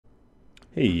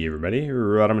Hey everybody,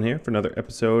 Rodman here for another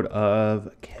episode of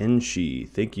Kenshi.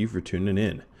 Thank you for tuning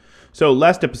in. So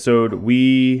last episode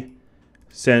we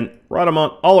sent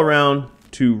Rodamont all around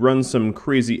to run some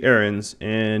crazy errands,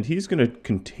 and he's going to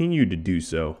continue to do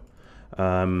so.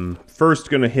 First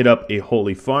going to hit up a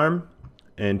holy farm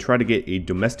and try to get a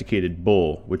domesticated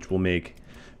bull, which will make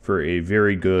for a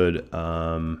very good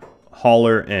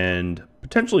hauler and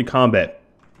potentially combat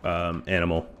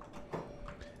animal.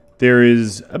 There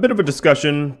is a bit of a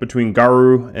discussion between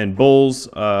Garu and bulls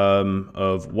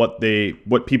of what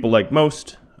people like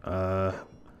most.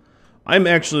 I'm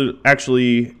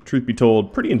actually, truth be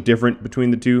told, pretty indifferent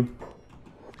between the two.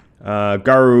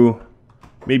 Garu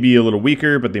may be a little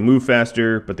weaker, but they move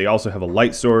faster, but they also have a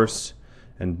light source,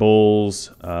 and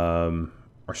bulls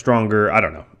are stronger. I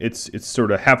don't know. It's sort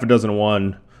of half a dozen of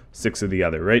one, six of the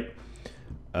other, right?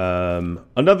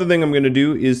 Another thing I'm going to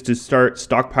do is to start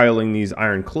stockpiling these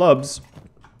iron clubs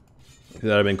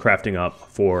that I've been crafting up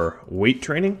for weight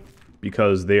training,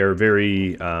 because they are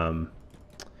very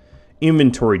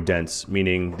inventory dense,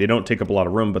 meaning they don't take up a lot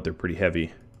of room, but they're pretty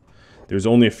heavy. There's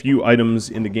only a few items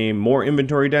in the game more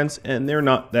inventory dense, and they're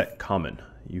not that common.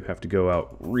 You have to go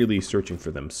out really searching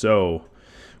for them. So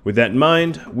with that in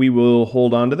mind, we will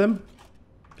hold on to them.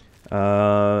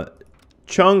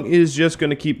 Chung is just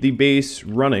going to keep the base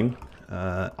running,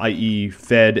 i.e.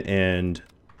 fed and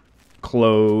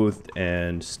clothed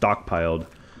and stockpiled,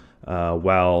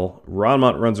 while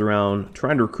Rodamont runs around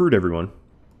trying to recruit everyone.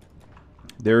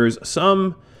 There's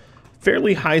some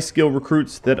fairly high skill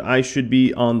recruits that I should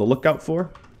be on the lookout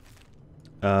for.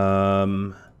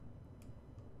 That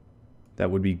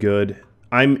would be good.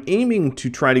 I'm aiming to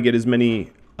try to get as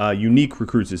many unique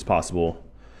recruits as possible,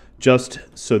 just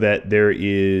so that there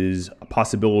is a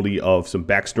possibility of some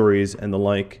backstories and the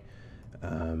like,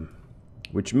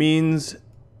 which means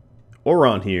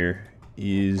Oron here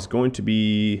is going to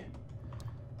be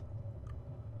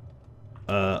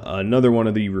another one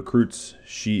of the recruits.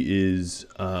 She is,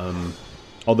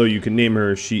 although you can name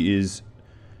her, she is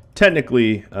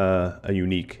technically a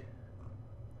unique.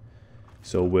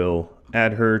 So we'll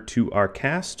add her to our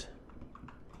cast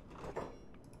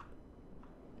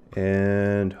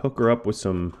and hook her up with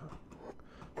some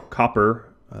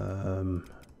copper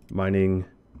mining.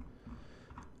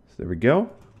 So there we go.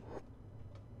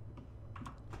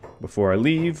 Before I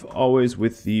leave, always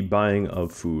with the buying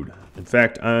of food. In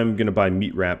fact, I'm going to buy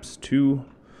meat wraps too,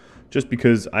 just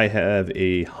because I have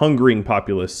a hungering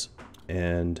populace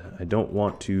and I don't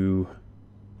want to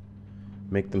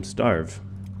make them starve.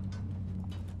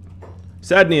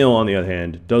 Sadniel, on the other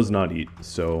hand, does not eat,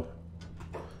 so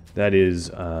that is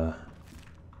a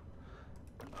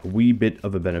wee bit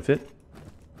of a benefit.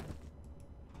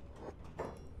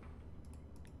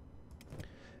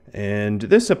 And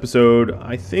this episode,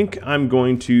 I think I'm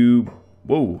going to,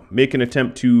 make an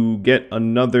attempt to get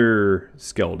another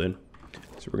skeleton.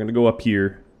 So we're going to go up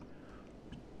here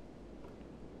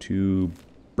to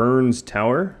Burns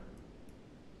Tower.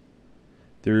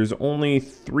 There's only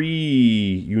 3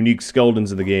 unique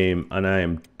skeletons in the game, and I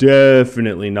am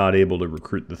definitely not able to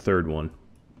recruit the 3rd one.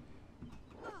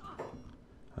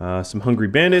 Some hungry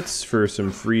bandits for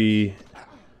some free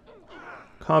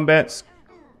combat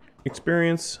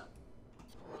experience.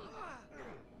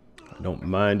 I don't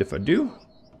mind if I do.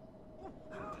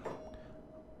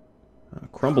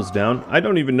 Crumble's down. I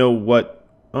don't even know what...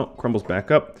 Oh, Crumble's back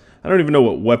up. I don't even know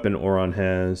what weapon Oron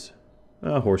has.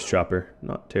 Horse chopper.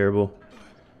 Not terrible.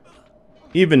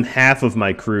 Even half of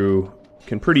my crew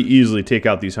can pretty easily take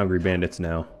out these hungry bandits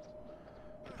now.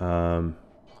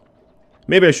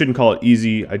 Maybe I shouldn't call it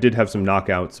easy. I did have some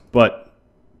knockouts, but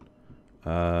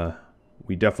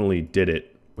we definitely did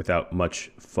it without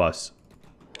much fuss.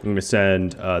 I'm going to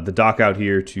send the doc out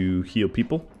here to heal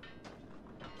people.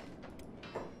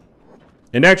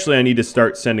 And actually, I need to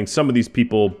start sending some of these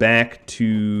people back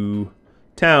to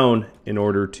town in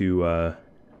order to...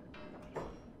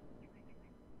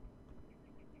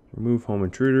 remove home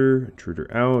intruder, intruder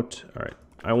out. Alright,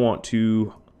 I want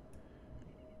to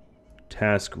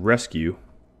task rescue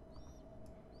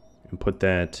and put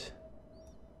that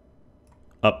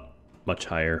up much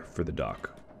higher for the dock.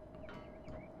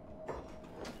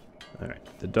 Alright,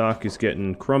 the dock is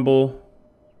getting Crumble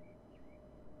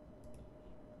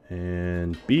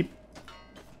and Beep.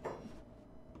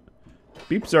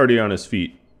 Beep's already on his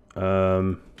feet.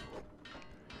 We're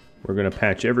gonna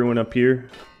patch everyone up here,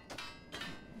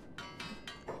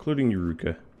 including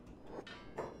Yuruka.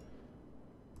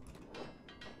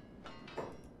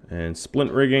 And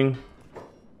splint rigging.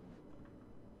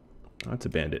 That's a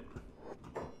bandit.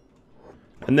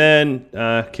 And then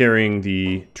carrying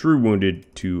the true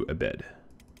wounded to a bed.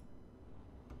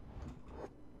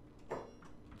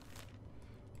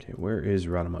 Okay, where is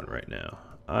Radamant right now?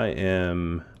 I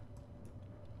am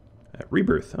at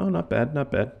Rebirth. Oh, not bad,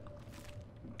 not bad.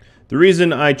 The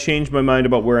reason I changed my mind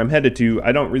about where I'm headed to,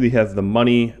 I don't really have the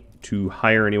money to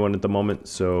hire anyone at the moment,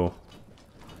 so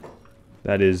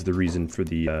that is the reason for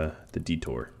the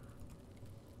detour.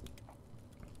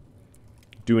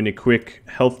 Doing a quick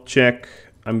health check.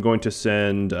 I'm going to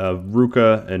send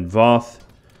Ruka and Voth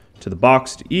to the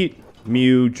box to eat.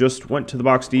 Mew just went to the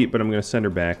box to eat, but I'm going to send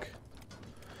her back.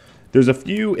 There's a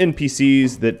few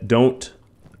NPCs that don't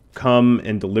come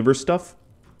and deliver stuff.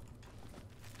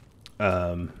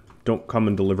 Don't come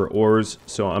and deliver ores,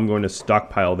 so I'm going to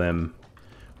stockpile them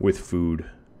with food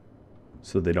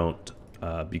so they don't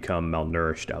become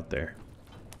malnourished out there.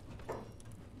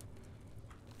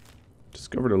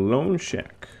 Discovered a lone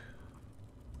shack.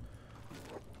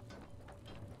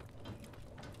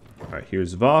 Alright,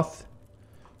 here's Voth.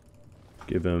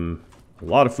 Give him a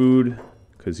lot of food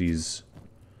because he's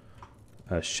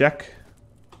a Shek.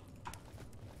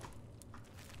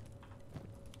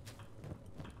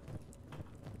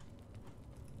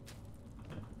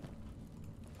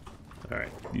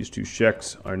 Alright, these two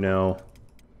Sheks are now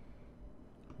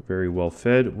very well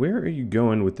fed. Where are you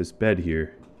going with this bed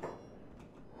here?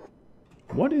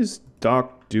 What is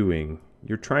Doc doing?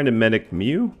 You're trying to medic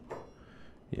Mew?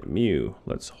 Yeah, Mew.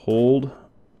 Let's hold.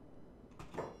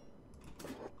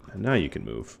 And now you can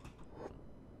move.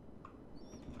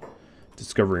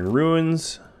 Discovering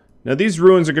ruins. Now these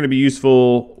ruins are going to be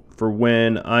useful for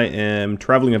when I am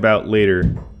traveling about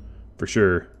later, for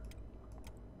sure.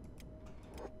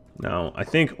 Now, I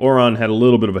think Oron had a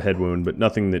little bit of a head wound, but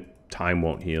nothing that time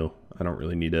won't heal. I don't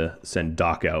really need to send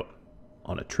Doc out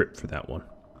on a trip for that one.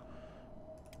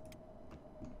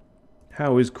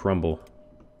 How is Crumble?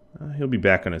 He'll be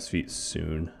back on his feet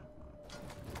soon.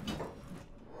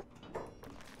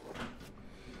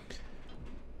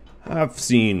 I've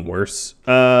seen worse.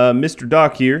 Mr.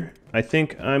 Doc here. I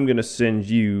think I'm going to send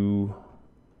you...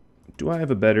 Do I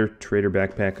have a better trader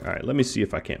backpack? Alright, let me see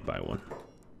if I can't buy one.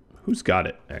 Who's got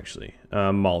it, actually?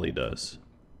 Molly does.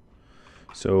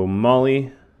 So,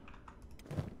 Molly...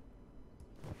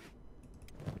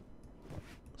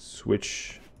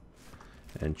 Switch...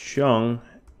 And Chung...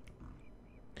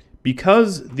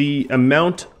 Because the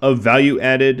amount of value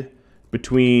added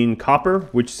between copper,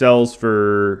 which sells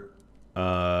for...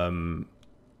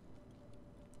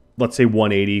 let's say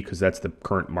 180, because that's the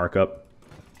current markup,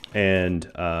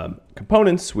 and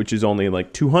components, which is only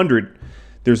like 200,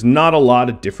 there's not a lot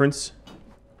of difference.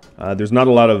 There's not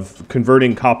a lot of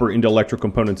converting copper into electrical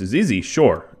components is easy,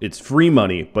 sure. It's free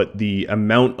money, but the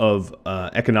amount of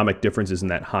economic difference isn't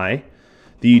that high.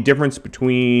 The difference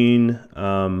between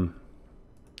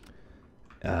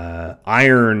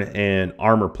iron and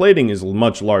armor plating is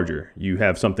much larger. You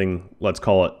have something, let's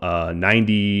call it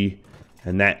 90,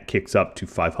 and that kicks up to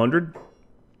 500.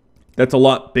 That's a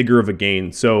lot bigger of a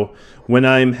gain. So when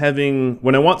I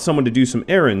want someone to do some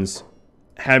errands,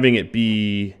 having it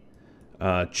be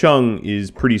Chung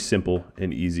is pretty simple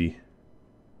and easy.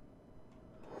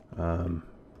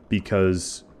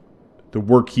 Because the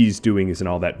work he's doing isn't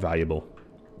all that valuable.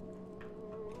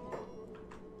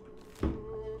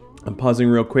 I'm pausing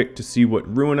real quick to see what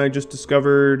ruin I just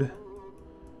discovered.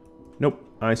 Nope,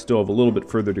 I still have a little bit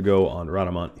further to go on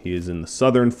Radamant. He is in the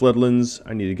southern floodlands.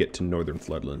 I need to get to northern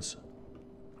floodlands.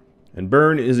 And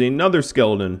Burn is another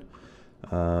skeleton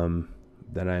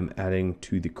that I'm adding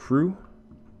to the crew.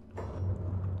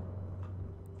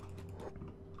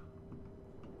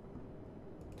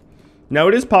 Now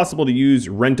it is possible to use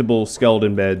rentable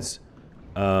skeleton beds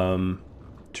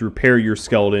to repair your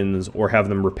skeletons or have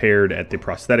them repaired at the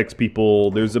prosthetics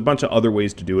people. There's a bunch of other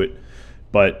ways to do it,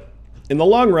 but in the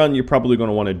long run, you're probably going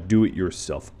to want to do it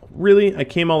yourself. Really? I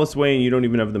came all this way and you don't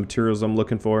even have the materials I'm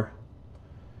looking for?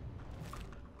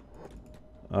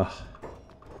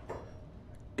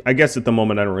 I guess at the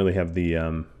moment I don't really have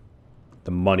the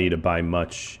money to buy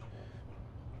much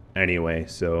anyway,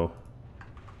 so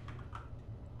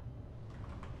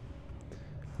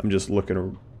I'm just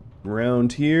looking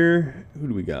around here. Who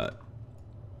do we got?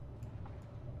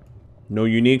 No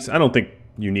uniques? I don't think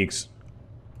uniques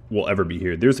will ever be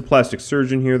here. There's a plastic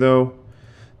surgeon here, though.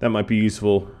 That might be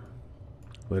useful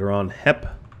later on.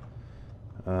 Hep.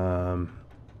 Hep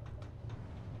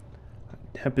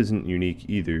isn't unique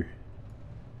either.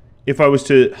 If I was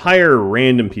to hire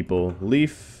random people,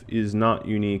 Leaf is not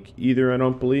unique either, I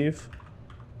don't believe.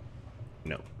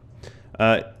 No.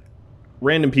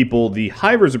 Random people, the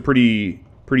hivers are pretty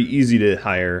easy to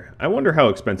hire. I wonder how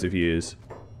expensive he is.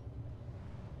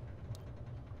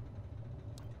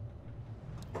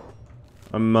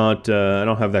 I'm not, I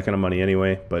don't have that kind of money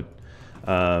anyway, but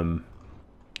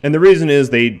And the reason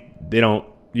is you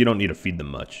don't need to feed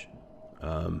them much.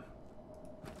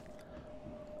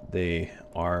 They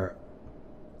are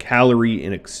calorie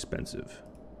inexpensive.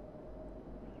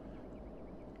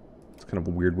 It's kind of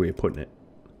a weird way of putting it.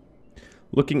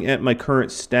 Looking at my current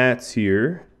stats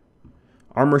here,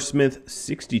 Armorsmith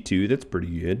 62, that's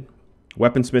pretty good.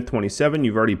 Weaponsmith 27,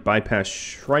 you've already bypassed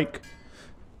Shrike.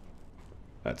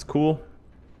 That's cool.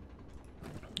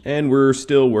 And we're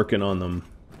still working on them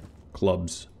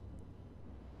clubs.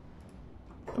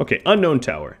 Okay, Unknown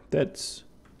Tower. That's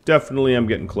definitely, I'm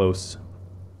getting close.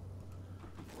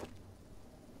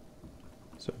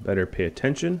 So better pay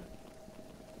attention.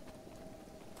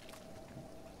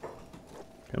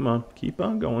 Come on, keep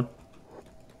on going.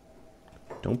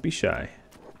 Don't be shy.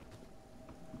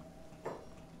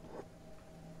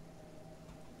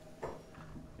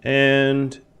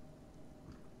 And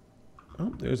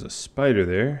oh, there's a spider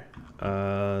there.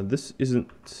 This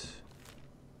isn't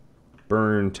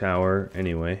Burn Tower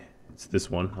anyway. It's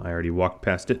this one. I already walked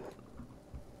past it.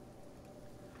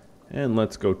 And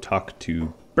let's go talk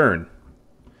to Burn.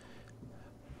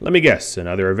 Let me guess,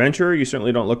 another adventurer? You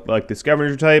certainly don't look like the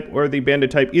scavenger type or the bandit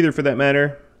type either for that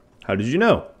matter. How did you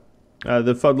know?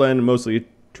 The Floodland mostly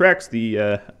attract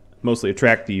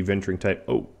the venturing type.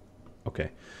 Oh, okay.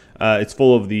 It's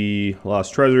full of the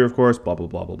lost treasure, of course, blah, blah,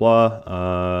 blah, blah,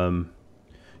 blah.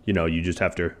 You know, you just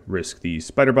have to risk the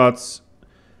spider bots.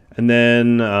 And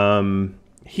then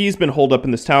he's been holed up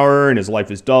in this tower and his life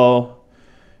is dull.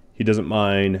 He doesn't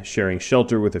mind sharing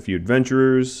shelter with a few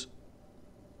adventurers.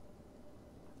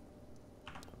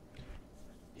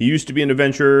 He used to be an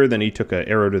adventurer, then he took an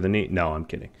arrow to the knee. No, I'm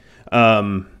kidding.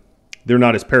 They're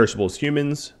not as perishable as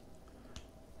humans,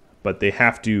 but they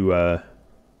have to...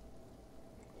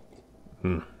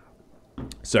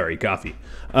 Sorry, coffee.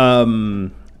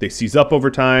 They seize up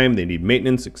over time, they need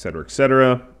maintenance, etc.,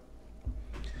 etc.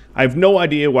 I have no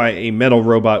idea why a metal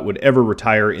robot would ever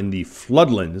retire in the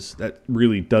Floodlands. That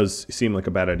really does seem like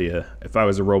a bad idea. If I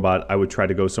was a robot, I would try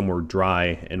to go somewhere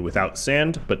dry and without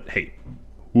sand, but hey,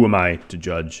 who am I to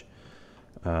judge?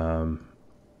 And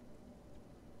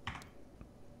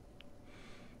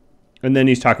then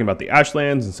he's talking about the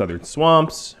Ashlands and southern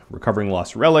swamps, recovering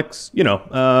lost relics, you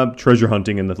know, treasure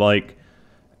hunting and the like.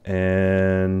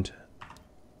 And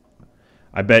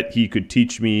I bet he could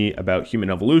teach me about human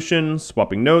evolution,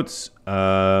 swapping notes.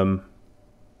 And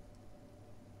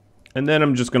then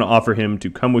I'm just going to offer him to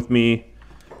come with me.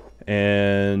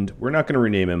 And we're not going to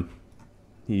rename him.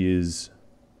 He is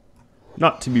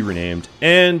not to be renamed.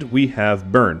 And we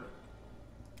have Burn.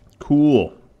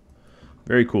 Cool.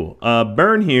 Very cool.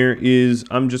 Burn here is,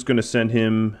 I'm just going to send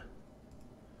him,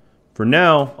 for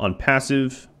now, on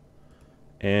passive.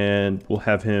 And we'll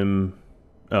have him,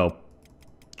 oh,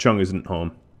 Chung isn't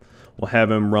home. We'll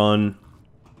have him run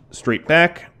straight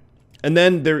back. And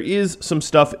then there is some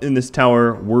stuff in this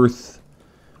tower worth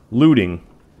looting.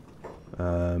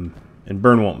 And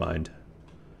Burn won't mind.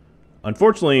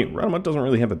 Unfortunately, Radamant doesn't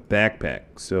really have a backpack,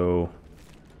 so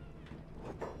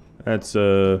that's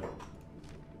a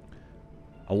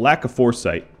lack of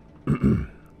foresight in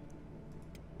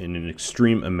an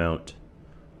extreme amount.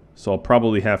 So I'll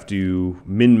probably have to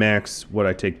min-max what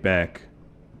I take back.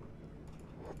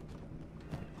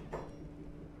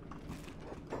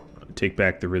 Take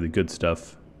back the really good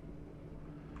stuff.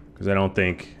 Because I don't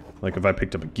think, like if I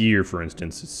picked up a gear, for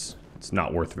instance, it's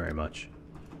not worth very much.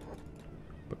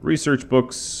 But research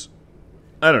books,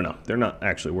 I don't know. They're not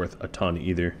actually worth a ton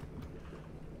either.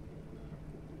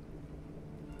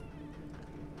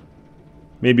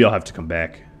 Maybe I'll have to come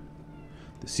back.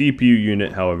 The CPU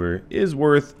unit, however, is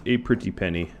worth a pretty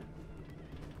penny.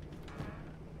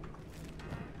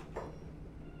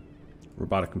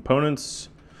 Robotic components.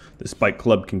 The Spike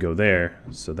Club can go there,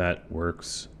 so that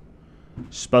works.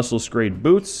 Specialist grade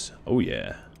boots. Oh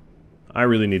yeah. I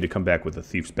really need to come back with a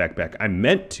thief's backpack. I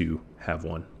meant to have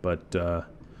one, but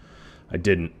I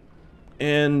didn't.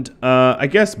 And I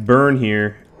guess Burn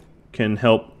here can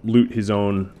help loot his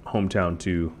own hometown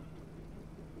too.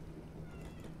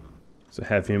 So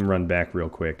have him run back real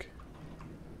quick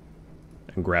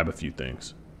and grab a few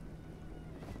things.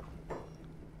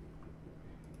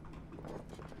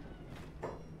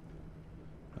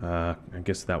 I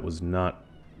guess that was not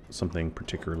something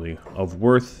particularly of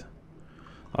worth.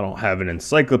 I don't have an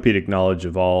encyclopedic knowledge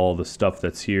of all the stuff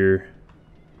that's here.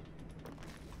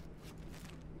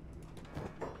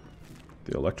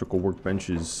 The electrical workbench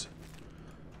is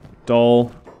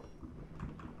dull.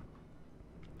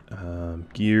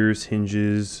 Gears,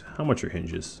 hinges. How much are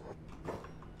hinges?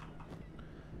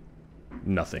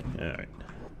 Nothing. Alright.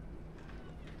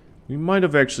 We might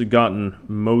have actually gotten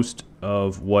most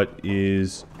of what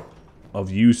is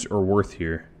of use or worth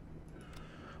here.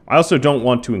 I also don't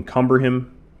want to encumber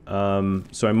him,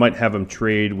 so I might have him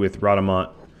trade with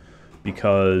Radamat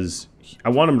because I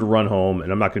want him to run home,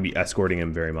 and I'm not going to be escorting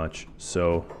him very much.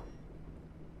 So,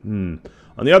 on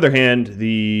the other hand,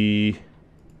 the...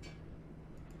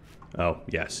 Oh,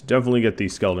 yes, definitely get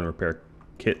these skeleton repair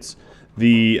kits.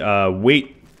 The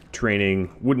weight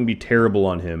training wouldn't be terrible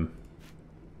on him.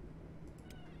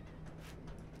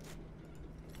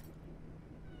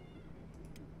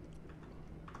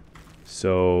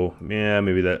 So, yeah,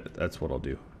 maybe that's what I'll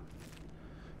do.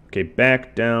 Okay,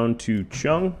 back down to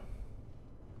Chung.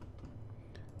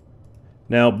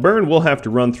 Now, Burn will have to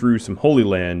run through some Holy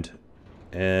Land,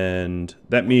 and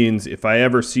that means if I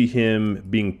ever see him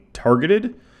being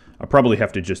targeted, I'll probably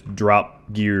have to just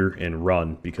drop gear and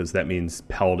run, because that means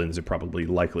Paladins are probably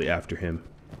likely after him.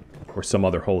 Or some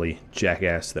other holy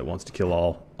jackass that wants to kill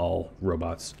all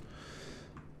robots.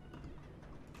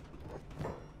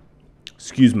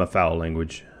 Excuse my foul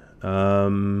language.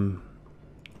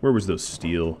 Where was those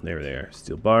steel? There they are.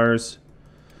 Steel bars.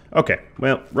 Okay,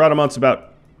 well, Radamont's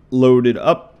about loaded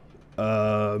up.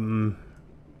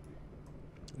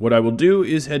 What I will do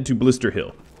is head to Blister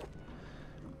Hill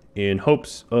in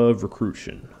hopes of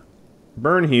recruition.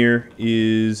 Burn here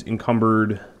is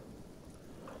encumbered.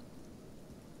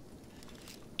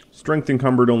 Strength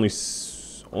encumbered only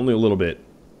a little bit.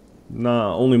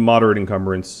 Nah, only moderate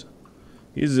encumbrance.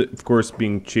 He's, of course,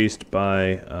 being chased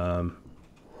by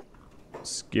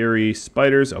scary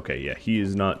spiders. Okay, yeah, he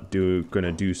is not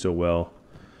gonna do so well.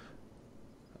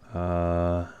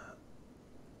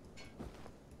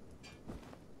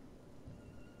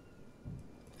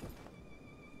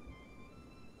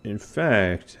 In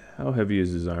fact, how heavy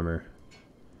is his armor?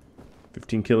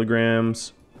 15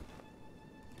 kilograms.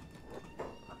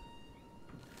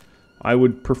 I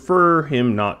would prefer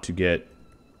him not to get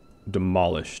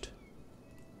demolished.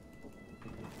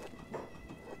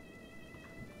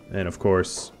 And of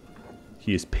course,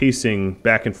 he is pacing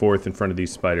back and forth in front of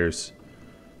these spiders.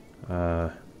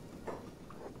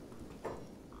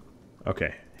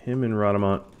 Okay, him and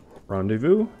Radamant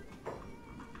rendezvous.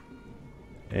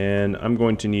 And I'm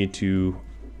going to need to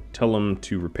tell him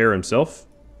to repair himself.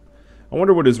 I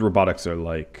wonder what his robotics are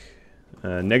like.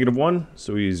 -1,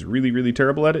 so he's really, really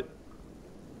terrible at it.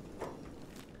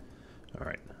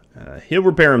 Alright, he'll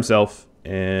repair himself,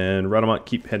 and Radamant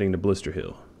keep heading to Blister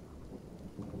Hill.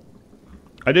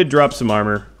 I did drop some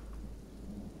armor.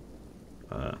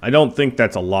 I don't think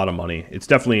that's a lot of money. It's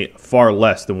definitely far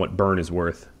less than what Burn is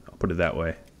worth. I'll put it that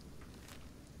way.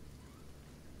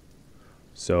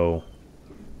 So,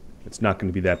 it's not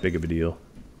going to be that big of a deal.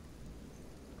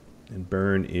 And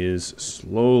Burn is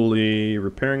slowly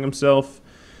repairing himself.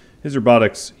 His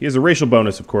robotics, he has a racial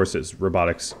bonus, of course, as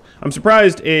robotics. I'm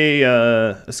surprised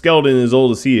a skeleton as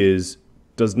old as he is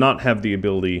does not have the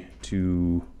ability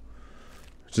to...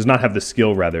 does not have the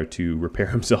skill, rather, to repair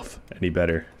himself any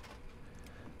better.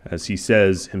 As he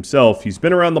says himself, he's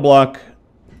been around the block.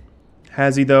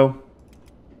 Has he, though?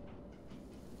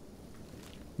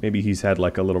 Maybe he's had,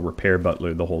 like, a little repair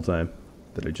butler the whole time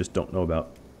that I just don't know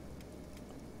about.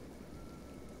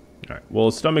 Alright, well,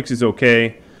 his stomach is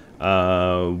okay.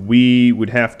 We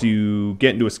would have to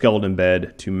get into a skeleton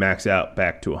bed to max out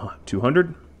back to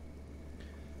 200.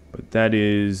 But that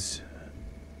is...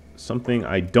 something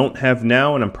I don't have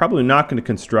now, and I'm probably not going to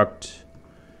construct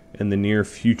in the near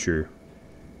future.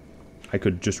 I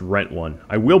could just rent one.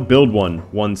 I will build one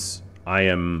once I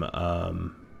am,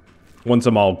 once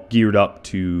I'm all geared up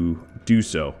to do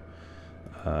so.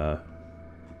 And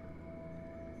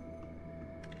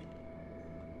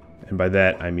by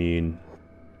that, I mean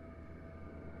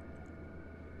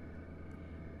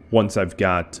once I've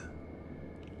got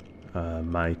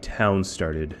my town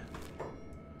started.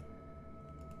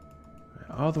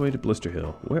 All the way to Blister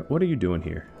Hill. What are you doing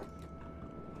here?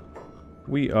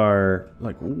 We are,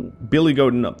 like, Billy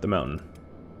Goating up the mountain.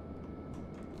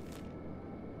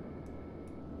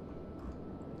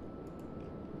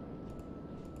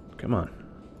 Come on.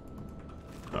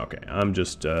 Okay, I'm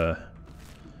just,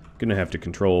 gonna have to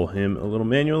control him a little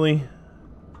manually.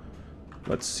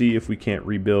 Let's see if we can't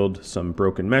rebuild some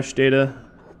broken mesh data.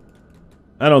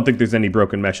 I don't think there's any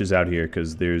broken meshes out here,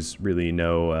 because there's really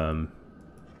no,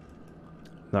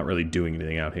 not really doing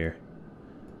anything out here.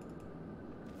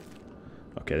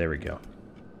 Okay, there we go.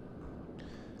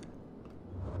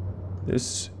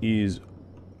 This is...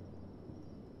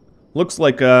 looks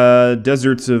like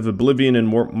Deserts of Oblivion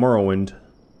and Morrowind.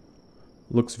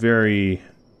 Looks very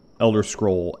Elder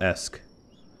Scroll-esque.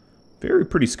 Very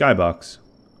pretty skybox.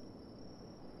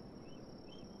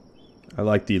 I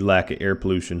like the lack of air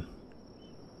pollution.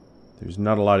 There's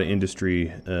not a lot of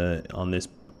industry on this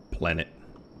planet.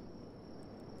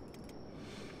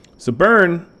 So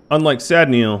Burn, unlike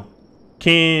Sadneil,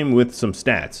 came with some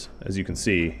stats. As you can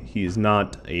see, he is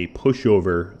not a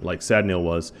pushover like Sadneil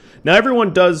was. Now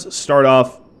everyone does start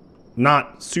off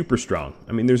not super strong.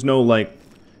 I mean, there's no like,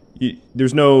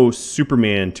 there's no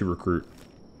Superman to recruit.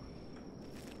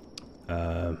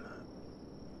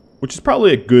 Which is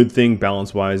probably a good thing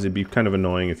balance-wise. It'd be kind of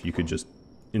annoying if you could just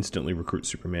instantly recruit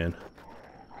Superman.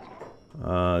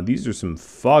 These are some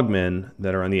Fogmen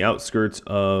that are on the outskirts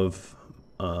of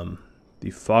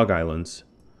the Fog Islands.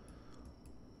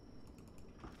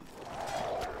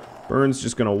 Burn's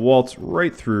just gonna waltz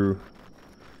right through.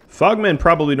 Fogmen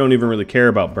probably don't even really care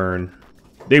about Burn.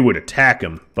 They would attack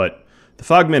him, but the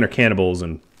Fogmen are cannibals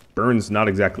and Burn's not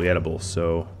exactly edible,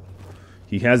 so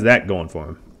he has that going for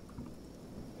him.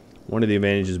 One of the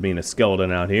advantages of being a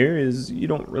skeleton out here is you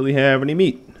don't really have any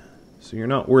meat. So you're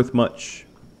not worth much,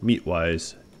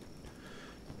 meat-wise,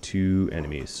 to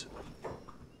enemies.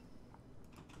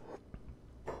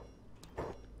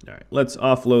 Alright, let's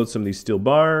offload some of these steel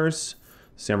bars.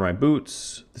 Samurai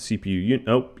boots, the CPU unit.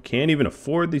 Oh, can't even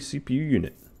afford the CPU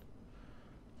unit.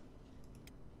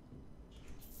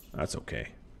 That's okay.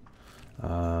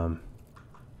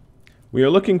 We are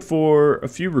looking for a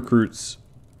few recruits.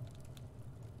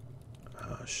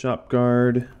 Shop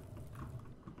guard.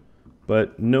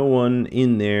 But no one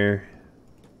in there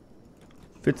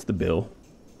fits the bill.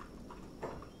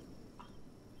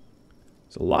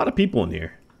 There's a lot of people in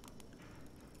here.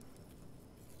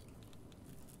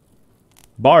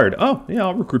 Bard. Oh, yeah,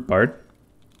 I'll recruit Bard.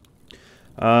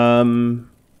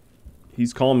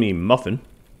 He's calling me Muffin.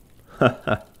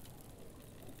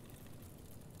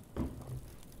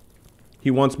 He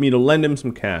wants me to lend him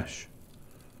some cash.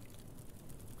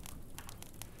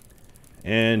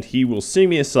 And he will sing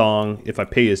me a song if I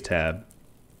pay his tab.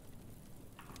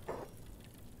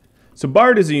 So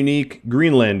Bard is a unique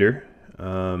Greenlander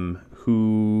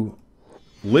who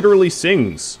literally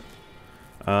sings.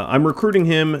 I'm recruiting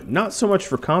him not so much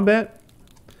for combat,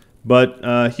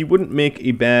 but he wouldn't make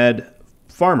a bad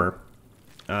farmer.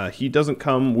 He doesn't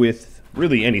come with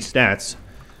really any stats.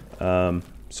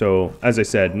 So, as I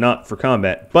said, not for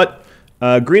combat. But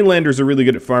Greenlanders are really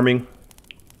good at farming.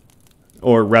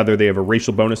 Or rather, they have a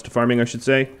racial bonus to farming, I should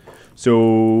say.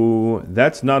 So,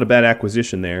 that's not a bad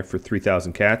acquisition there for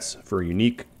 3,000 cats for a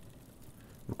unique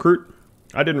recruit.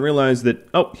 I didn't realize that...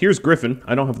 Oh, here's Griffin.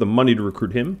 I don't have the money to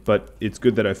recruit him, but it's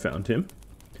good that I found him.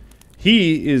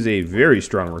 He is a very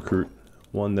strong recruit.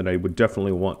 One that I would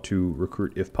definitely want to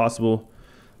recruit if possible.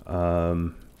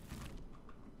 I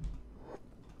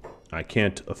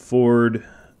can't afford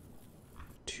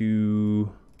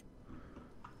to...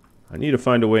 I need to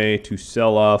find a way to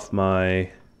sell off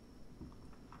my...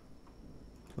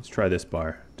 Let's try this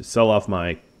bar. To sell off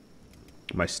my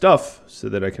stuff so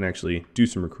that I can actually do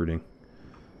some recruiting.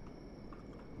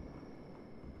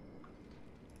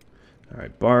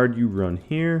 Alright, Bard, you run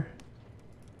here.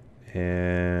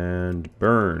 And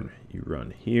Burn, you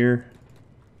run here.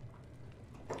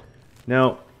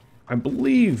 Now, I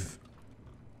believe...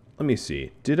 Let me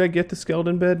see. Did I get the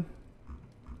skeleton bed?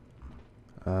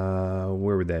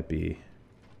 Where would that be?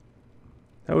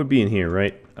 That would be in here,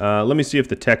 right? Let me see if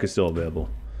the tech is still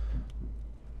available.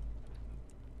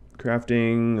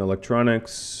 Crafting,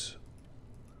 electronics,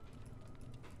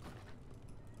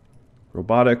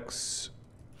 robotics,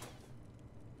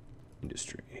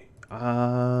 industry.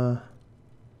 I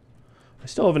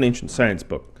still have an ancient science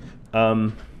book.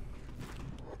 I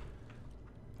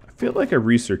feel like I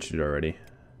researched it already.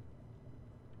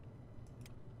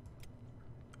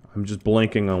 I'm just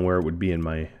blanking on where it would be in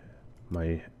my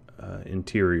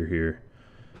interior here.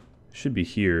 It should be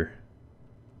here.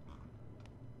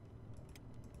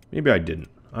 Maybe I didn't.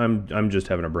 I'm just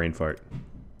having a brain fart.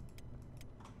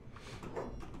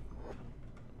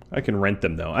 I can rent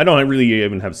them though. I don't really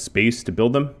even have space to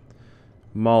build them.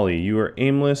 Molly, you are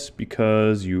aimless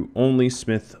because you only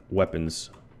smith weapons.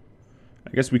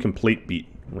 I guess we can plate beat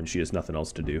when she has nothing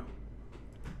else to do.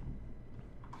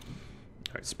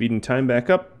 Alright, speeding time back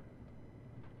up.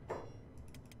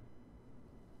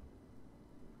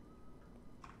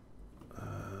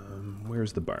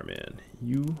 Where's the barman?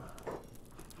 You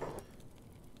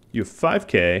have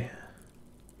 5K.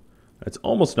 That's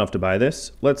almost enough to buy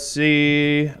this. Let's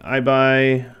see. I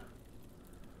buy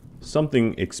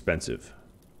something expensive.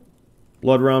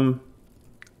 Blood rum.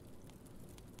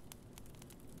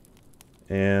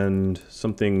 And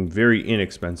something very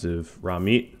inexpensive. Raw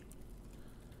meat.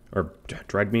 Or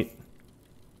dried meat.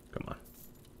 Come on.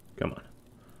 Come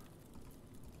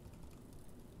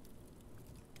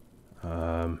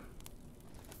on.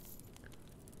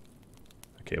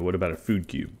 Okay, what about a food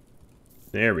cube?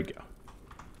 There we go.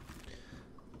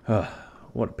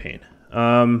 What a pain.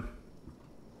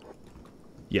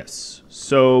 Yes.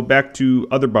 So back to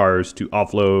other bars to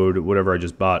offload whatever I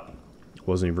just bought.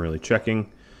 Wasn't even really checking.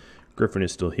 Griffin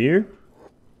is still here.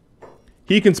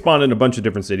 He can spawn in a bunch of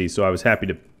different cities, so I was happy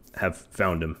to have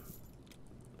found him.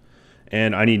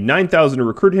 And I need 9,000 to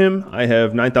recruit him. I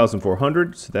have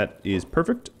 9,400, so that is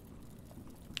perfect.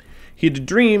 He had a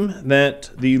dream that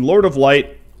the Lord of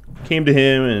Light came to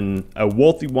him and a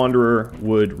wealthy wanderer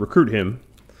would recruit him.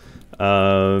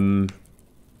 And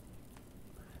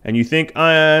you think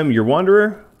I'm your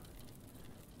wanderer?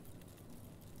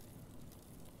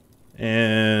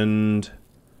 And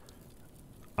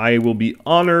I will be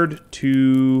honored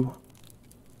to...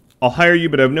 I'll hire you,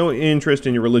 but I have no interest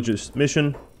in your religious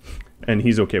mission. And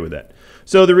he's okay with that.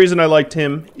 So the reason I liked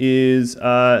him is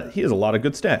he has a lot of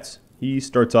good stats. He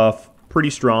starts off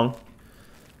pretty strong.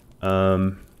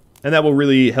 And that will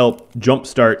really help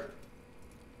jumpstart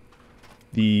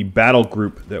the battle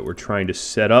group that we're trying to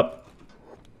set up.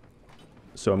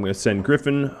 So I'm going to send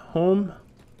Griffin home.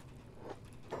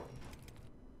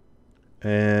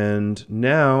 And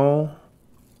now,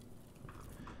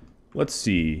 let's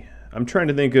see. I'm trying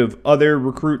to think of other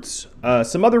recruits.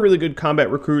 Some other really good combat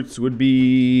recruits would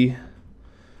be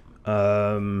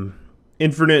Infinite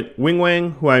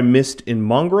Wingwang, who I missed in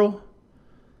Mongrel.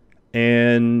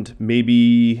 And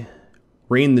maybe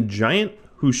Rain the Giant,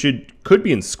 who could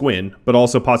be in Squin, but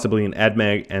also possibly in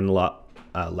AdMag and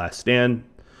Last Stand.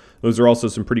 Those are also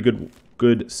some pretty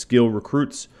good skill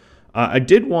recruits. I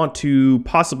did want to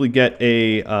possibly get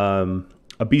a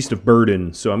Beast of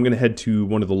Burden, so I'm going to head to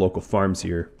one of the local farms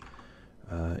here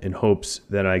in hopes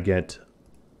that I get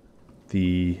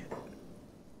the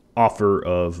offer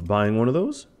of buying one of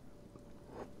those.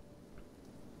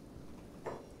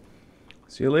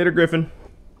 See you later, Griffin.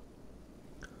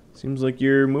 Seems like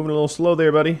you're moving a little slow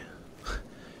there, buddy.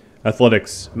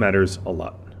 Athletics matters a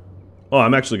lot. Oh,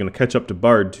 I'm actually going to catch up to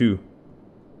Bard, too.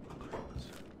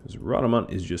 Because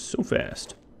Rhodamont is just so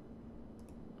fast.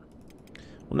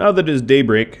 Well, now that it is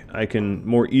daybreak, I can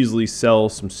more easily sell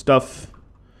some stuff.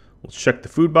 Let's check the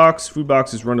food box. Food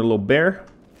box is running a little bare.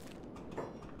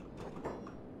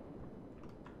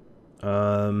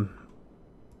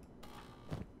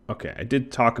 Okay, I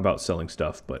did talk about selling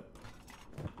stuff, but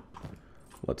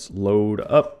let's load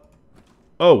up.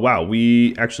 Oh, wow,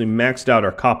 we actually maxed out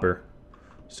our copper,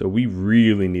 so we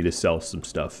really need to sell some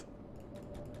stuff.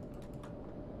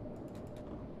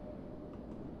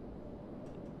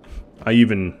 I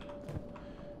even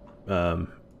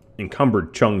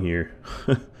encumbered Chung here,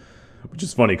 which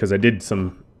is funny because I did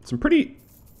some pretty,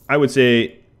 I would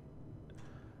say,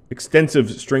 extensive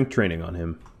strength training on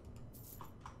him.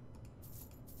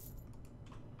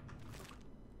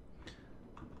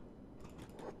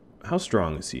 How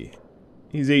strong is he?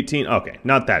 He's 18. Okay,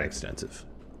 not that extensive.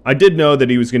 I did know that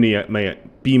he was going to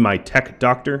be my tech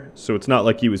doctor, so it's not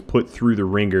like he was put through the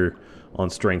ringer on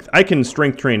strength. I can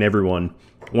strength train everyone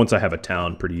once I have a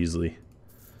town pretty easily.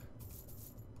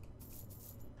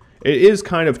 It is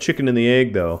kind of chicken and the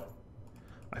egg, though.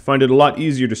 I find it a lot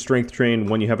easier to strength train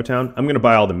when you have a town. I'm going to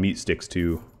buy all the meat sticks,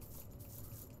 too.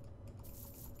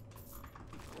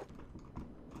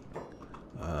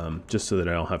 Just so that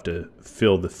I don't have to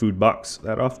fill the food box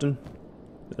that often.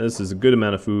 This is a good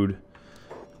amount of food.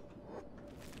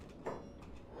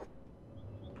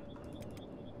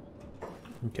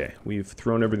 Okay, we've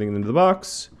thrown everything into the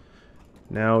box.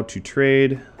 Now to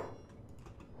trade.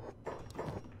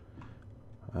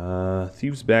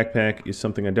 Thieves' Backpack is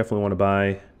something I definitely want to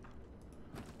buy.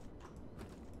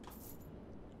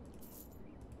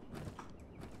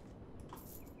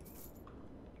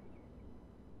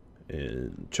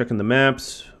 And checking the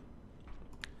maps.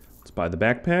 Let's buy the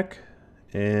backpack.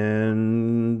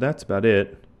 And that's about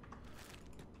it.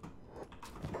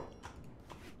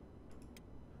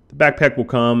 The backpack will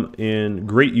come in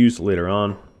great use later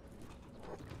on.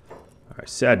 Alright,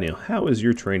 Sadnail, how is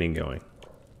your training going?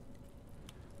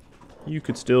 You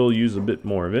could still use a bit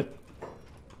more of it.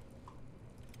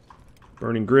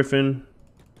 Burning Griffin.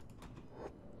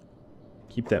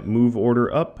 Keep that move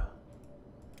order up.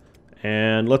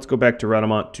 And let's go back to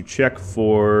Rhodamont to check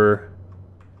for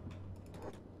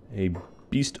a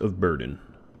Beast of Burden.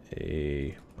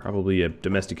 Probably a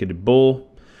domesticated bull.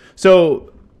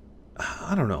 So,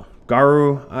 I don't know.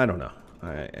 Garu, I don't know.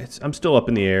 I'm still up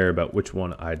in the air about which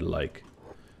one I'd like.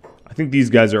 I think these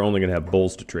guys are only going to have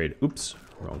bulls to trade. Oops,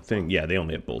 wrong thing. Yeah, they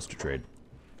only have bulls to trade.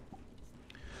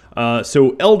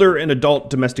 So, elder and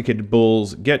adult domesticated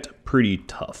bulls get pretty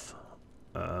tough.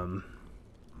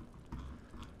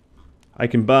 I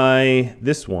can buy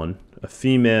this one, a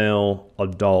female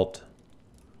adult.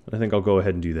 I think I'll go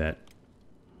ahead and do that.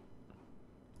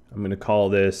 I'm going to call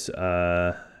this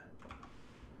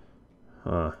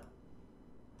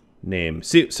name.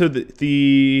 See, so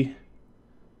the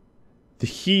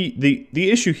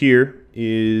issue here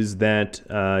is that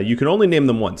you can only name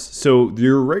them once. So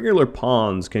your regular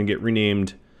pawns can get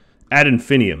renamed ad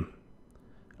infinitum.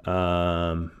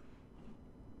 I'm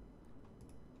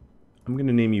going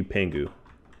to name you Pangu,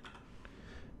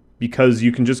 because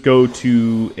you can just go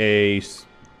to a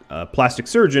plastic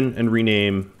surgeon and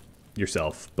rename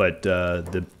yourself. But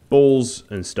the bowls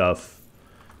and stuff,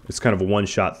 it's kind of a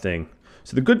one-shot thing.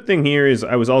 So the good thing here is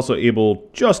I was also able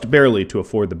just barely to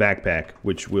afford the backpack,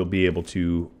 which will be able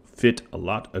to fit a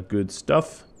lot of good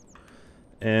stuff.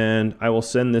 And I will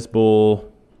send this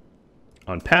bull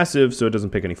on passive so it doesn't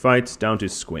pick any fights down to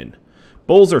Squin.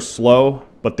 Bulls are slow,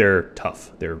 but they're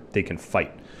tough. They can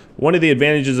fight. One of the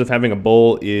advantages of having a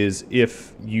bull is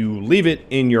if you leave it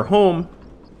in your home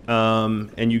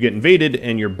and you get invaded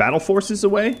and your battle force is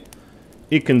away,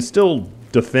 it can still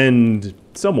defend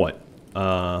somewhat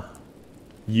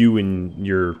you and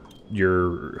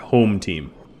your home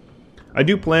team. I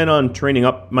do plan on training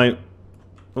up my...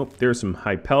 Oh, there's some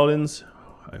high paladins.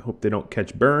 I hope they don't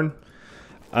catch burn.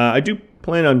 I do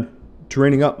plan on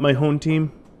training up my home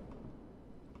team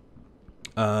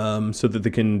so that they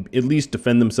can at least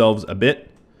defend themselves a bit.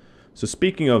 So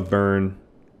speaking of burn,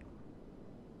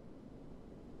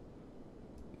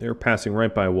 they're passing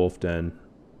right by Wolf Den.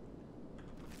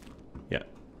 Yeah.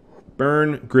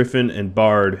 Burn, Griffin, and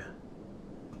Bard.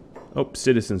 Oh,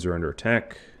 citizens are under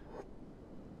attack.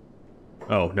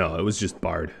 Oh, no, it was just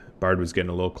Bard. Bard was getting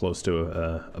a little close to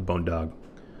a bone dog.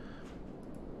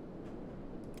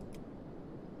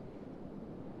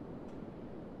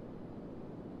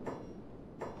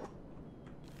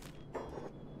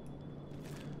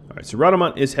 Alright, so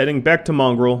Radamant is heading back to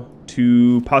Mongrel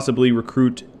to possibly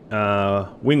recruit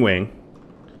Wing Wang.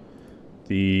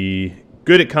 The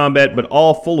good at combat, but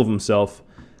all full of himself.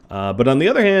 But on the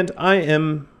other hand, I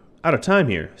am out of time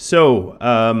here. So,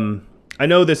 I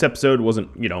know this episode wasn't,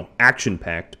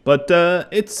 action-packed, but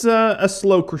it's a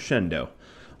slow crescendo.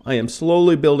 I am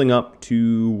slowly building up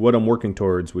to what I'm working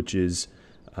towards, which is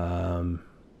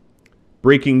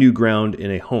breaking new ground in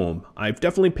a home. I've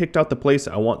definitely picked out the place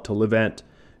I want to live at.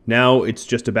 Now it's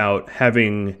just about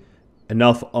having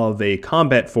enough of a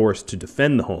combat force to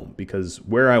defend the home, because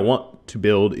where I want to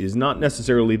build is not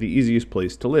necessarily the easiest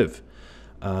place to live.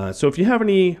 So if you have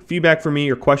any feedback for me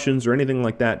or questions or anything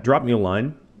like that, drop me a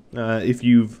line. If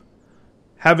you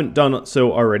haven't done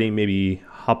so already, maybe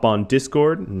hop on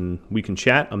Discord and we can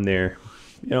chat. I'm there,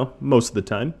 most of the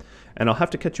time. And I'll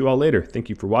have to catch you all later. Thank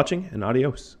you for watching, and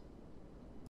adios.